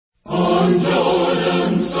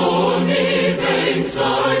Jordan's stormy banks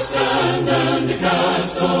I stand and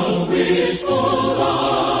cast a wishful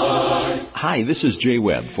eye. Hi, this is Jay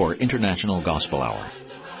Webb for International Gospel Hour.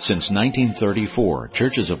 Since 1934,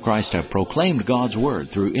 Churches of Christ have proclaimed God's Word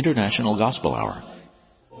through International Gospel Hour.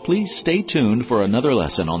 Please stay tuned for another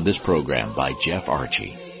lesson on this program by Jeff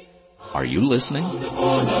Archie. Are you listening?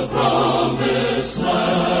 For the promised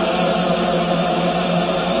land.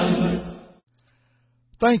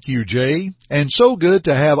 Thank you, Jay, and so good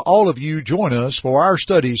to have all of you join us for our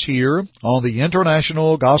studies here on the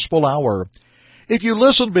International Gospel Hour. If you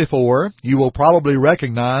listened before, you will probably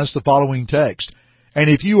recognize the following text. And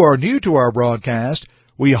if you are new to our broadcast,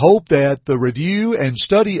 we hope that the review and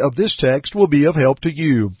study of this text will be of help to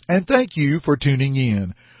you. And thank you for tuning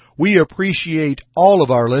in. We appreciate all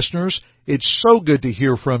of our listeners. It's so good to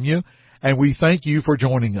hear from you, and we thank you for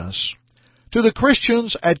joining us. To the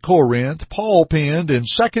Christians at Corinth, Paul penned in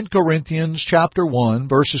 2 Corinthians chapter 1,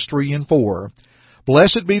 verses 3 and 4,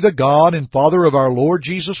 "Blessed be the God and Father of our Lord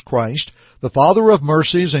Jesus Christ, the Father of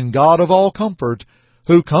mercies and God of all comfort,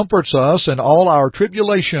 who comforts us in all our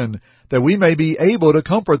tribulation, that we may be able to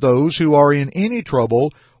comfort those who are in any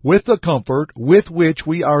trouble with the comfort with which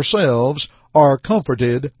we ourselves are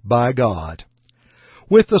comforted by God."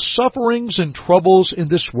 With the sufferings and troubles in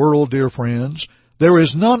this world, dear friends, there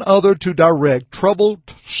is none other to direct troubled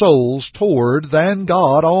souls toward than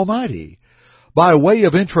God Almighty. By way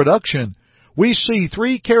of introduction, we see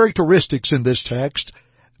three characteristics in this text.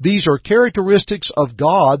 These are characteristics of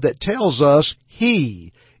God that tells us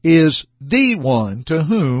He is the one to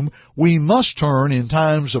whom we must turn in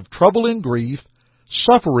times of trouble and grief,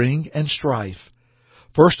 suffering and strife.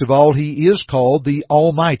 First of all, He is called the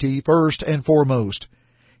Almighty first and foremost.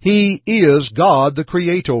 He is God the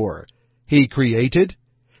Creator. He created.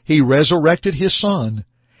 He resurrected His Son.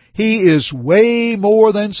 He is way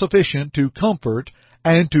more than sufficient to comfort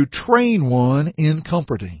and to train one in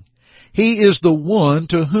comforting. He is the one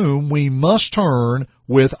to whom we must turn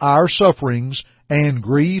with our sufferings and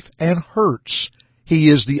grief and hurts. He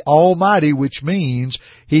is the Almighty, which means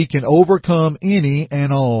He can overcome any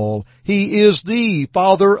and all. He is the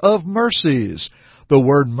Father of mercies. The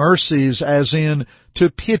word mercies as in to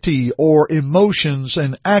pity or emotions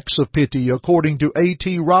and acts of pity according to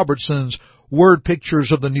A.T. Robertson's Word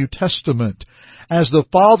Pictures of the New Testament. As the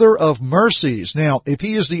Father of mercies. Now, if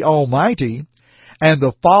He is the Almighty and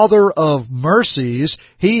the Father of mercies,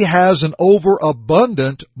 He has an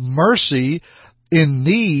overabundant mercy in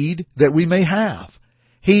need that we may have.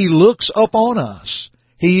 He looks upon us.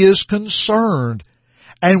 He is concerned.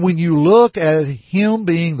 And when you look at Him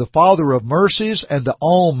being the Father of mercies and the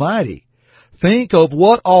Almighty, think of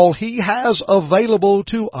what all He has available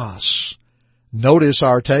to us. Notice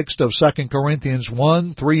our text of 2 Corinthians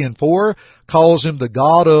 1, 3 and 4 calls Him the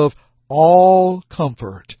God of all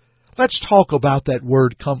comfort. Let's talk about that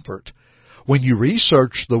word comfort. When you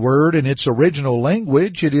research the word in its original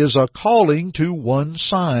language, it is a calling to one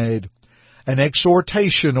side, an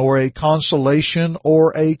exhortation or a consolation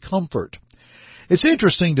or a comfort. It's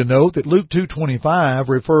interesting to note that Luke 2:25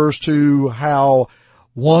 refers to how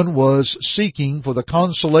one was seeking for the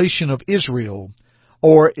consolation of Israel,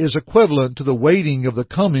 or is equivalent to the waiting of the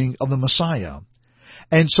coming of the Messiah.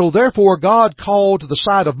 And so therefore God called to the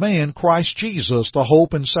side of man Christ Jesus, the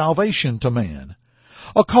hope and salvation to man.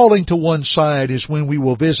 A calling to one side is when we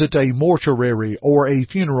will visit a mortuary or a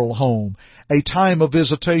funeral home, a time of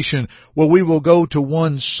visitation where we will go to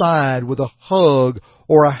one side with a hug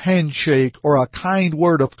or a handshake or a kind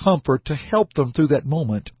word of comfort to help them through that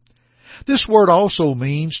moment. This word also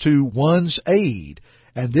means to one's aid,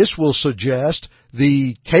 and this will suggest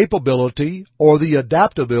the capability or the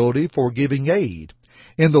adaptability for giving aid.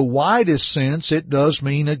 In the widest sense, it does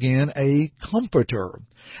mean, again, a comforter.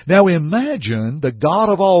 Now imagine the God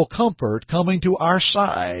of all comfort coming to our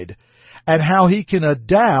side and how He can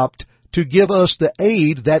adapt to give us the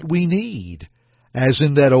aid that we need. As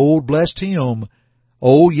in that old blessed hymn,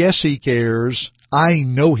 "Oh, yes, He cares. I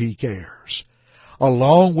know He cares."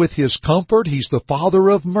 Along with His comfort, He's the Father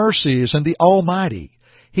of mercies and the Almighty.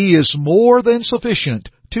 He is more than sufficient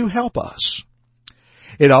to help us.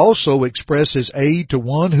 It also expresses aid to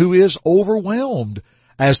one who is overwhelmed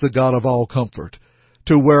as the God of all comfort,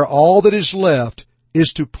 to where all that is left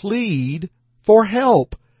is to plead for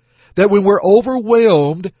help. That when we're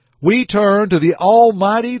overwhelmed, we turn to the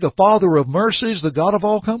Almighty, the Father of mercies, the God of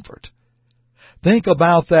all comfort. Think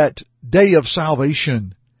about that day of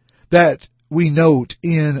salvation that we note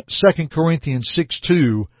in 2 Corinthians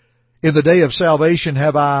 6:2. In the day of salvation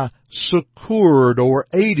have I succored or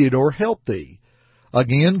aided or helped thee.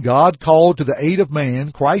 Again, God called to the aid of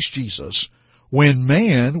man, Christ Jesus, when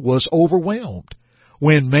man was overwhelmed.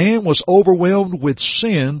 When man was overwhelmed with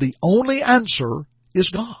sin, the only answer is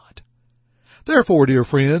God. Therefore, dear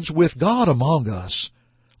friends, with God among us,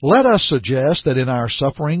 let us suggest that in our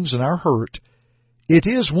sufferings and our hurt, it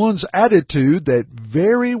is one's attitude that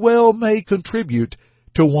very well may contribute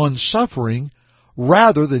to one's suffering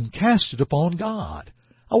rather than cast it upon God.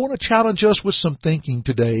 I want to challenge us with some thinking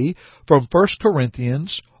today from 1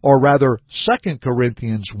 Corinthians, or rather 2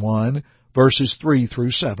 Corinthians 1, verses 3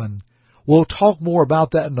 through 7. We'll talk more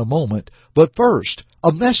about that in a moment, but first,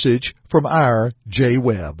 a message from our Jay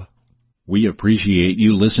Webb. We appreciate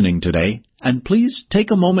you listening today, and please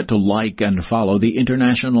take a moment to like and follow the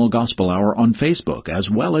International Gospel Hour on Facebook as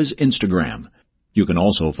well as Instagram. You can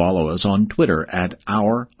also follow us on Twitter at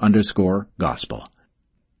our_gospel.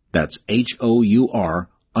 That's HOUR_gospel.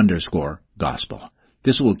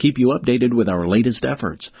 This will keep you updated with our latest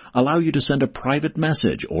efforts, allow you to send a private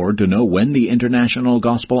message, or to know when the International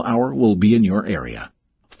Gospel Hour will be in your area.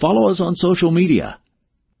 Follow us on social media.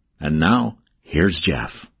 And now, here's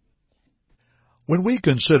Jeff. When we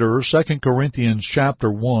consider 2 Corinthians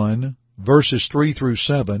chapter 1, verses 3 through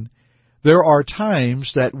 7, there are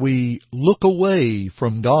times that we look away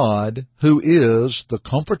from God, who is the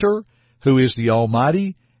Comforter, who is the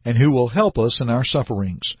Almighty, and who will help us in our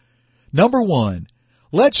sufferings. Number one,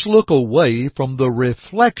 let's look away from the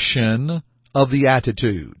reflection of the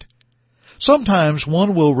attitude. Sometimes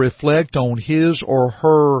one will reflect on his or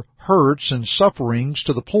her hurts and sufferings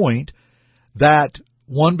to the point that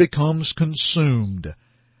one becomes consumed.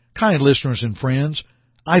 Kind listeners and friends,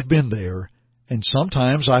 I've been there, and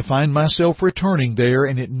sometimes I find myself returning there,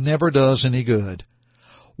 and it never does any good.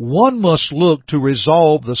 One must look to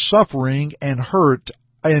resolve the suffering and hurt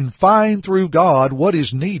and find through God what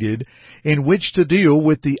is needed in which to deal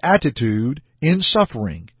with the attitude in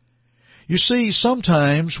suffering. You see,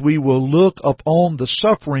 sometimes we will look upon the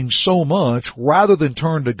suffering so much rather than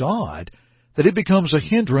turn to God that it becomes a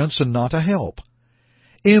hindrance and not a help.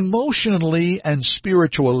 Emotionally and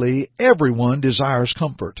spiritually, everyone desires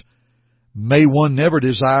comfort. May one never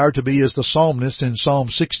desire to be as the psalmist in Psalm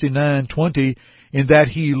 69:20, in that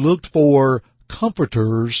he looked for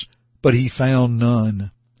comforters, but he found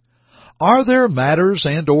none. Are there matters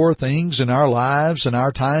and or things in our lives and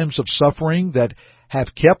our times of suffering that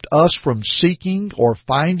have kept us from seeking or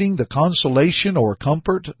finding the consolation or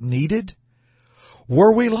comfort needed?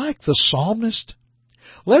 Were we like the psalmist?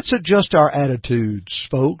 Let's adjust our attitudes,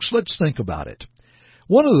 folks. Let's think about it.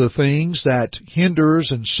 One of the things that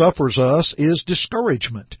hinders and suffers us is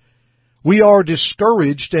discouragement. We are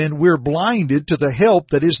discouraged and we're blinded to the help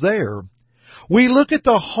that is there. We look at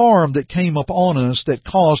the harm that came upon us that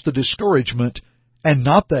caused the discouragement and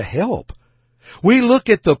not the help. We look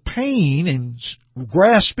at the pain and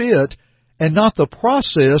grasp it and not the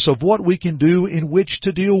process of what we can do in which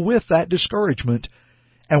to deal with that discouragement,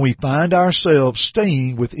 and we find ourselves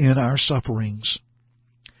staying within our sufferings.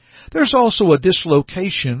 There's also a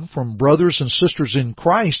dislocation from brothers and sisters in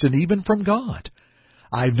Christ and even from God.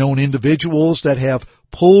 I've known individuals that have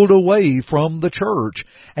pulled away from the church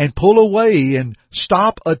and pull away and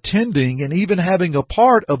stop attending and even having a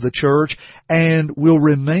part of the church and will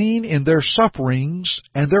remain in their sufferings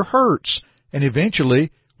and their hurts, and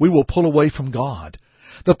eventually we will pull away from God.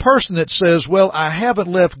 The person that says, well, I haven't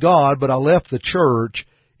left God, but I left the church,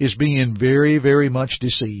 is being very, very much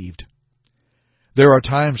deceived. There are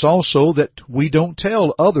times also that we don't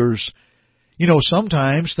tell others. You know,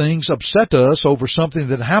 sometimes things upset us over something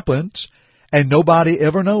that happens, and nobody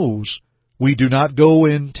ever knows. We do not go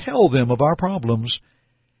and tell them of our problems.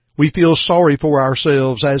 We feel sorry for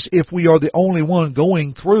ourselves as if we are the only one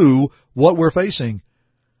going through what we're facing.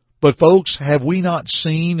 But folks, have we not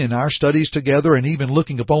seen in our studies together and even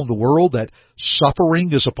looking upon the world that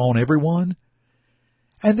suffering is upon everyone?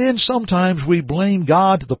 And then sometimes we blame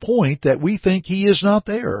God to the point that we think He is not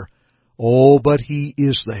there. Oh, but He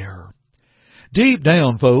is there. Deep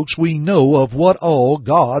down, folks, we know of what all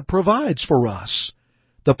God provides for us.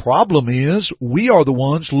 The problem is we are the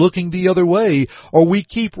ones looking the other way, or we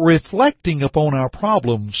keep reflecting upon our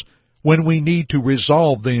problems when we need to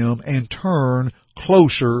resolve them and turn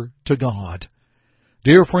closer to God.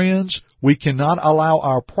 Dear friends, we cannot allow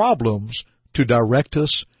our problems to direct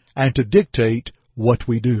us and to dictate what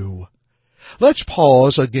we do. Let's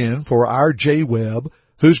pause again for our Jay Webb,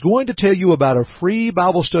 who's going to tell you about a free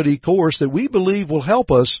Bible study course that we believe will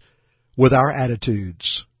help us with our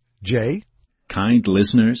attitudes. Jay? Kind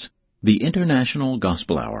listeners, the International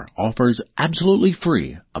Gospel Hour offers absolutely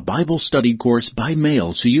free a Bible study course by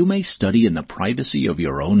mail so you may study in the privacy of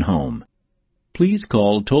your own home. Please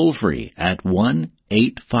call toll-free at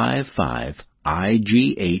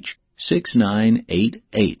 1-855-IGH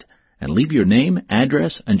 6988 and leave your name,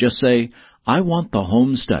 address, and just say, "I want the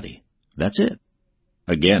home study." That's it.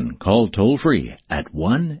 Again, call toll-free at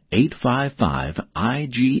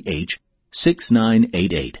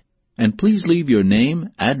 1-855-IGH-6988 and please leave your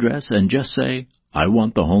name, address, and just say, "I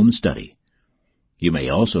want the home study." You may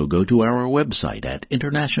also go to our website at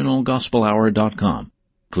internationalgospelhour.com.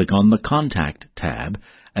 Click on the Contact tab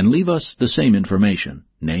and leave us the same information,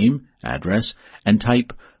 name, address, and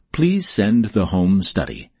type, "Please send the home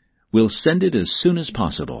study." We'll send it as soon as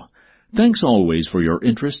possible. Thanks always for your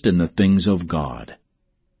interest in the things of God.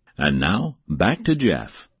 And now, back to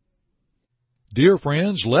Jeff. Dear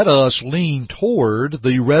friends, let us lean toward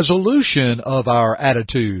the resolution of our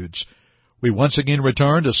attitudes. We once again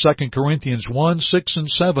return to 2 Corinthians 1:6 and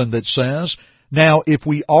 7 that says, "Now if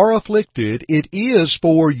we are afflicted, it is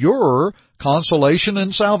for your consolation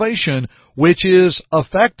and salvation, which is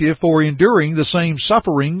effective for enduring the same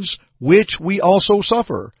sufferings which we also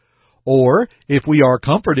suffer. Or, if we are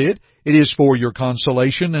comforted, it is for your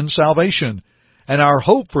consolation and salvation. And our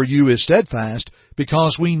hope for you is steadfast,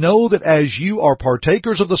 because we know that as you are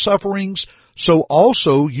partakers of the sufferings, so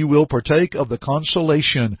also you will partake of the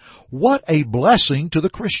consolation." What a blessing to the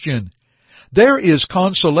Christian! There is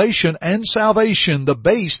consolation and salvation, the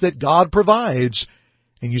base that God provides.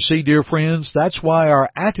 And you see, dear friends, that's why our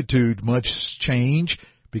attitude must change,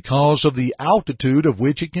 because of the altitude of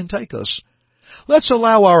which it can take us. Let's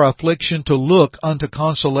allow our affliction to look unto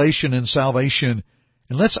consolation and salvation.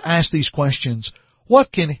 And let's ask these questions.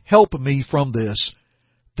 What can help me from this?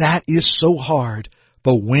 That is so hard,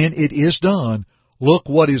 but when it is done, look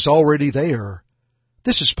what is already there.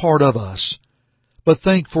 This is part of us. But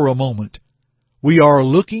think for a moment. We are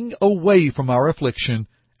looking away from our affliction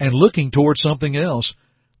and looking toward something else.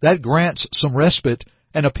 That grants some respite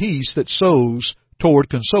and a peace that sows toward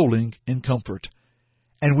consoling and comfort.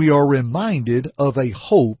 And we are reminded of a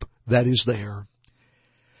hope that is there.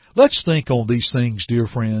 Let's think on these things, dear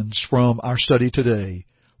friends, from our study today.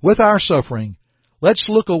 With our suffering, let's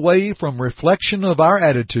look away from reflection of our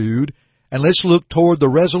attitude, and let's look toward the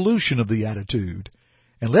resolution of the attitude.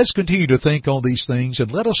 And let's continue to think on these things,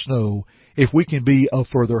 and let us know if we can be of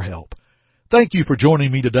further help. Thank you for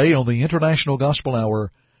joining me today on the International Gospel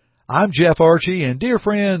Hour. I'm Jeff Archie, and dear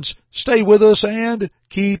friends, stay with us and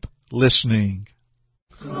keep listening.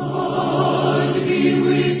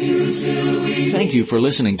 Thank you for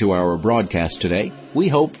listening to our broadcast today. We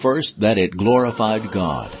hope first that it glorified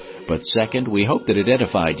God, but second, we hope that it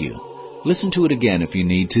edified you. Listen to it again if you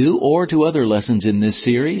need to, or to other lessons in this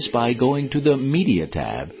series by going to the Media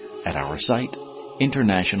tab at our site,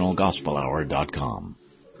 internationalgospelhour.com.